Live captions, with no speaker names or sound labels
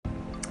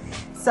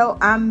So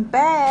I'm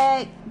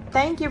back.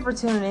 Thank you for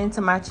tuning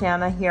into my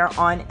channel here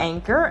on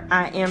Anchor.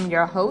 I am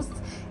your host,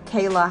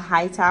 Kayla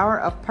Hightower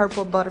of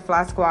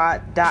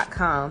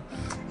PurpleButterflySquad.com.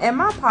 And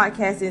my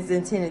podcast is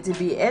intended to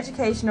be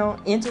educational,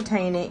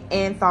 entertaining,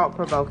 and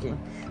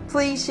thought-provoking.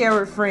 Please share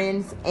with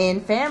friends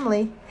and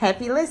family.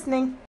 Happy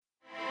listening.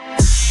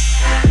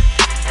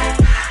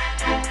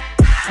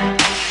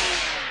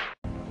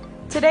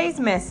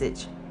 Today's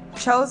message,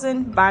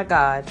 chosen by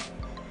God.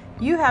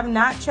 You have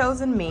not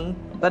chosen me,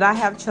 but I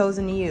have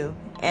chosen you,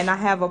 and I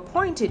have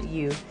appointed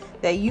you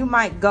that you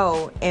might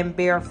go and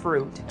bear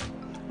fruit.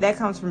 That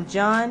comes from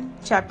John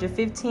chapter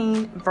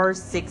 15,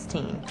 verse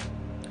 16.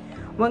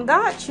 When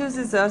God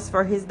chooses us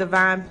for his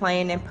divine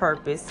plan and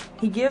purpose,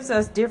 he gives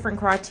us different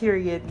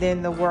criteria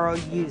than the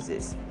world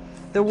uses.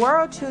 The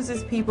world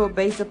chooses people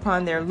based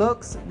upon their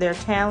looks, their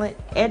talent,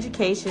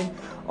 education,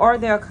 or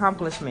their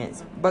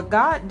accomplishments, but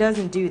God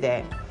doesn't do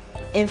that.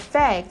 In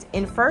fact,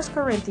 in 1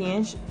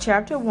 Corinthians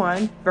chapter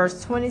 1,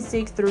 verse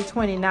 26 through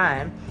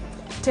 29,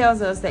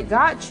 tells us that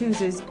God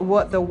chooses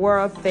what the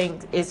world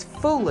thinks is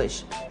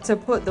foolish to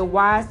put the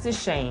wise to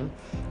shame,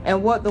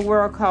 and what the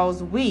world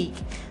calls weak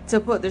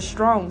to put the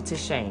strong to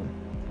shame.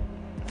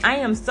 I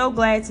am so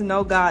glad to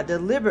know God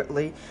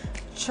deliberately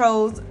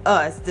chose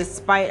us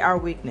despite our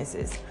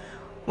weaknesses.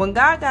 When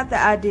God got the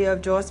idea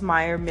of Joyce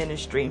Meyer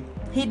Ministry,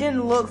 he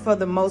didn't look for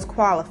the most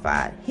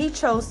qualified. He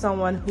chose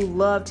someone who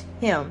loved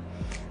him,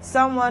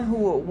 someone who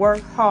would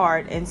work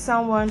hard, and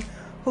someone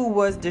who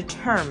was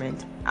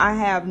determined. I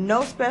have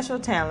no special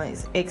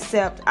talents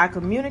except I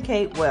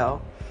communicate well.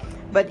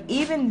 But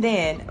even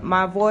then,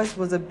 my voice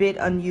was a bit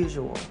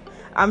unusual.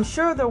 I'm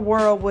sure the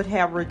world would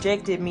have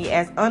rejected me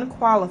as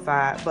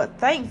unqualified, but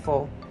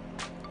thankfully,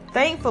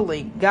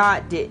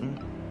 God didn't.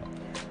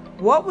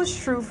 What was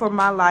true for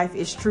my life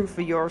is true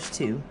for yours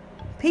too.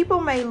 People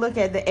may look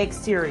at the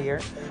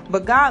exterior,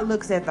 but God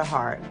looks at the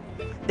heart.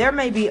 There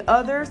may be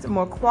others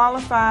more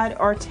qualified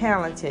or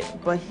talented,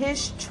 but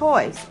his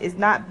choice is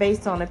not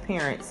based on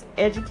appearance,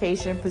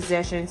 education,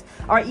 possessions,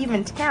 or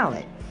even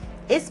talent.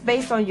 It's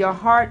based on your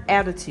heart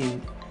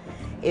attitude.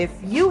 If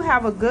you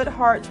have a good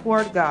heart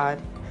toward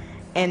God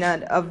and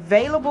an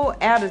available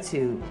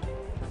attitude,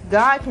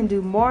 God can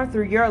do more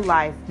through your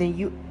life than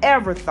you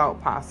ever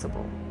thought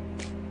possible.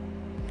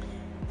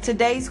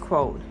 Today's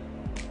quote: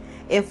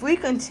 if we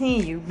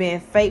continue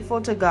being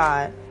faithful to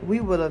God,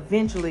 we will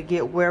eventually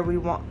get where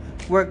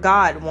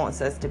God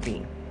wants us to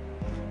be.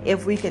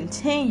 If we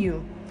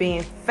continue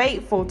being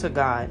faithful to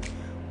God,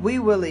 we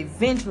will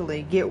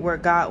eventually get where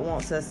God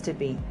wants us to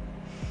be.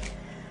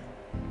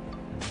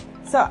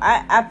 So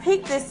I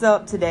picked this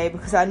up today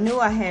because I knew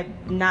I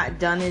had not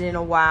done it in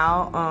a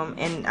while,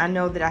 and I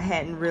know that I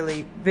hadn't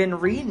really been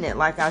reading it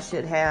like I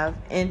should have.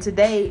 And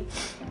today,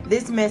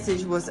 this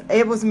message was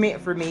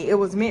meant for me. It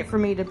was meant for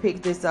me to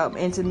pick this up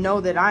and to know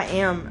that I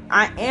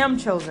am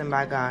chosen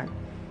by God.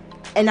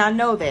 And I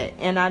know that.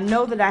 And I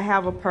know that I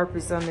have a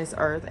purpose on this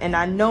earth. And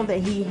I know that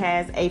he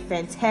has a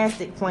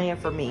fantastic plan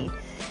for me.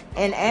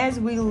 And as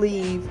we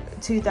leave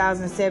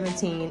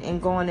 2017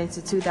 and going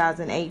into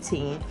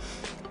 2018,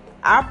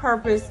 our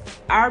purpose,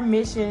 our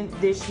mission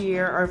this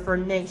year or for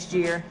next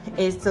year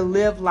is to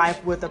live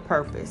life with a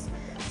purpose.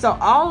 So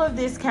all of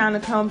this kind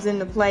of comes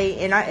into play,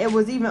 and it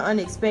was even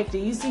unexpected.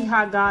 You see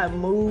how God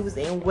moves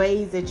in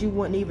ways that you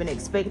wouldn't even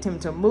expect him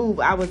to move.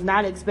 I was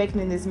not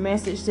expecting this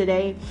message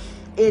today.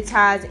 It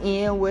ties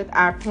in with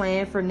our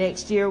plan for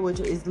next year, which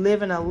is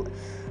living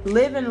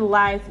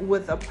life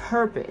with a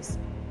purpose.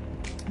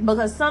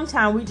 Because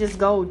sometimes we just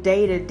go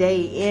day to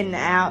day, in and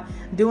out,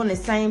 doing the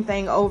same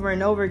thing over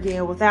and over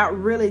again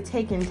without really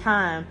taking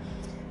time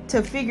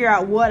to figure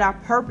out what our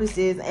purpose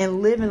is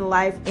and living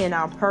life in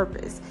our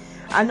purpose.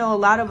 I know a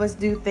lot of us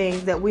do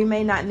things that we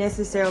may not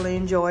necessarily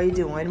enjoy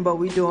doing, but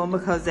we do them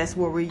because that's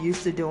what we're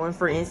used to doing.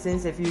 For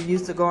instance, if you're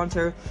used to going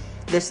to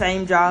the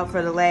same job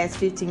for the last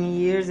 15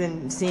 years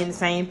and seeing the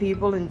same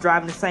people and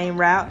driving the same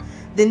route,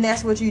 then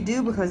that's what you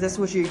do because that's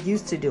what you're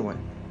used to doing.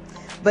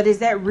 But is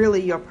that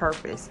really your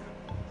purpose?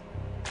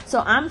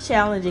 So I'm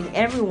challenging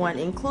everyone,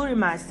 including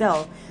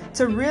myself,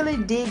 to really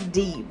dig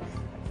deep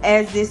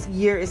as this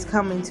year is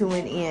coming to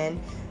an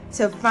end,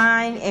 to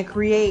find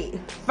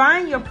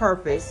your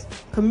purpose,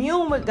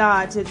 commune with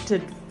God to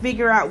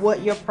figure out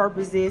what your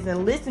purpose is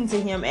and listen to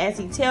him as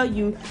he tell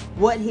you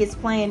what his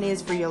plan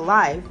is for your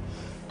life.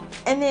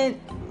 And then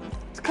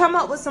come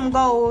up with some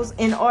goals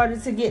in order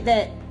to get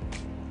that,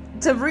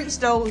 to reach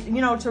those,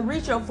 to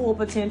reach your full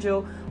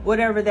potential,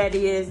 whatever that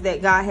is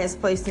that God has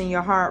placed in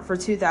your heart for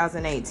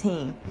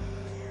 2018.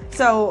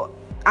 So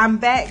I'm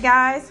back,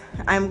 guys.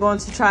 I'm going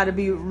to try to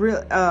be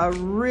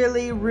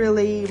really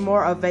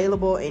more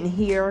available in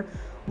here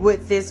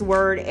with this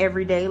word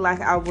every day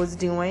like I was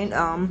doing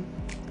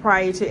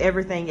prior to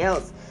everything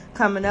else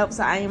coming up.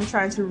 So I am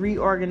trying to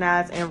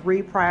reorganize and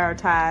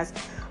reprioritize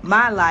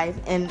my life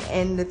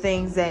and the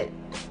things that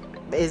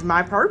is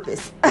my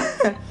purpose.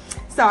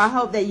 So I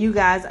hope that you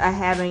guys are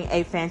having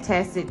a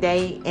fantastic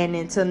day. And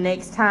until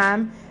next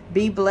time,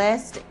 be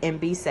blessed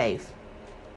and be safe.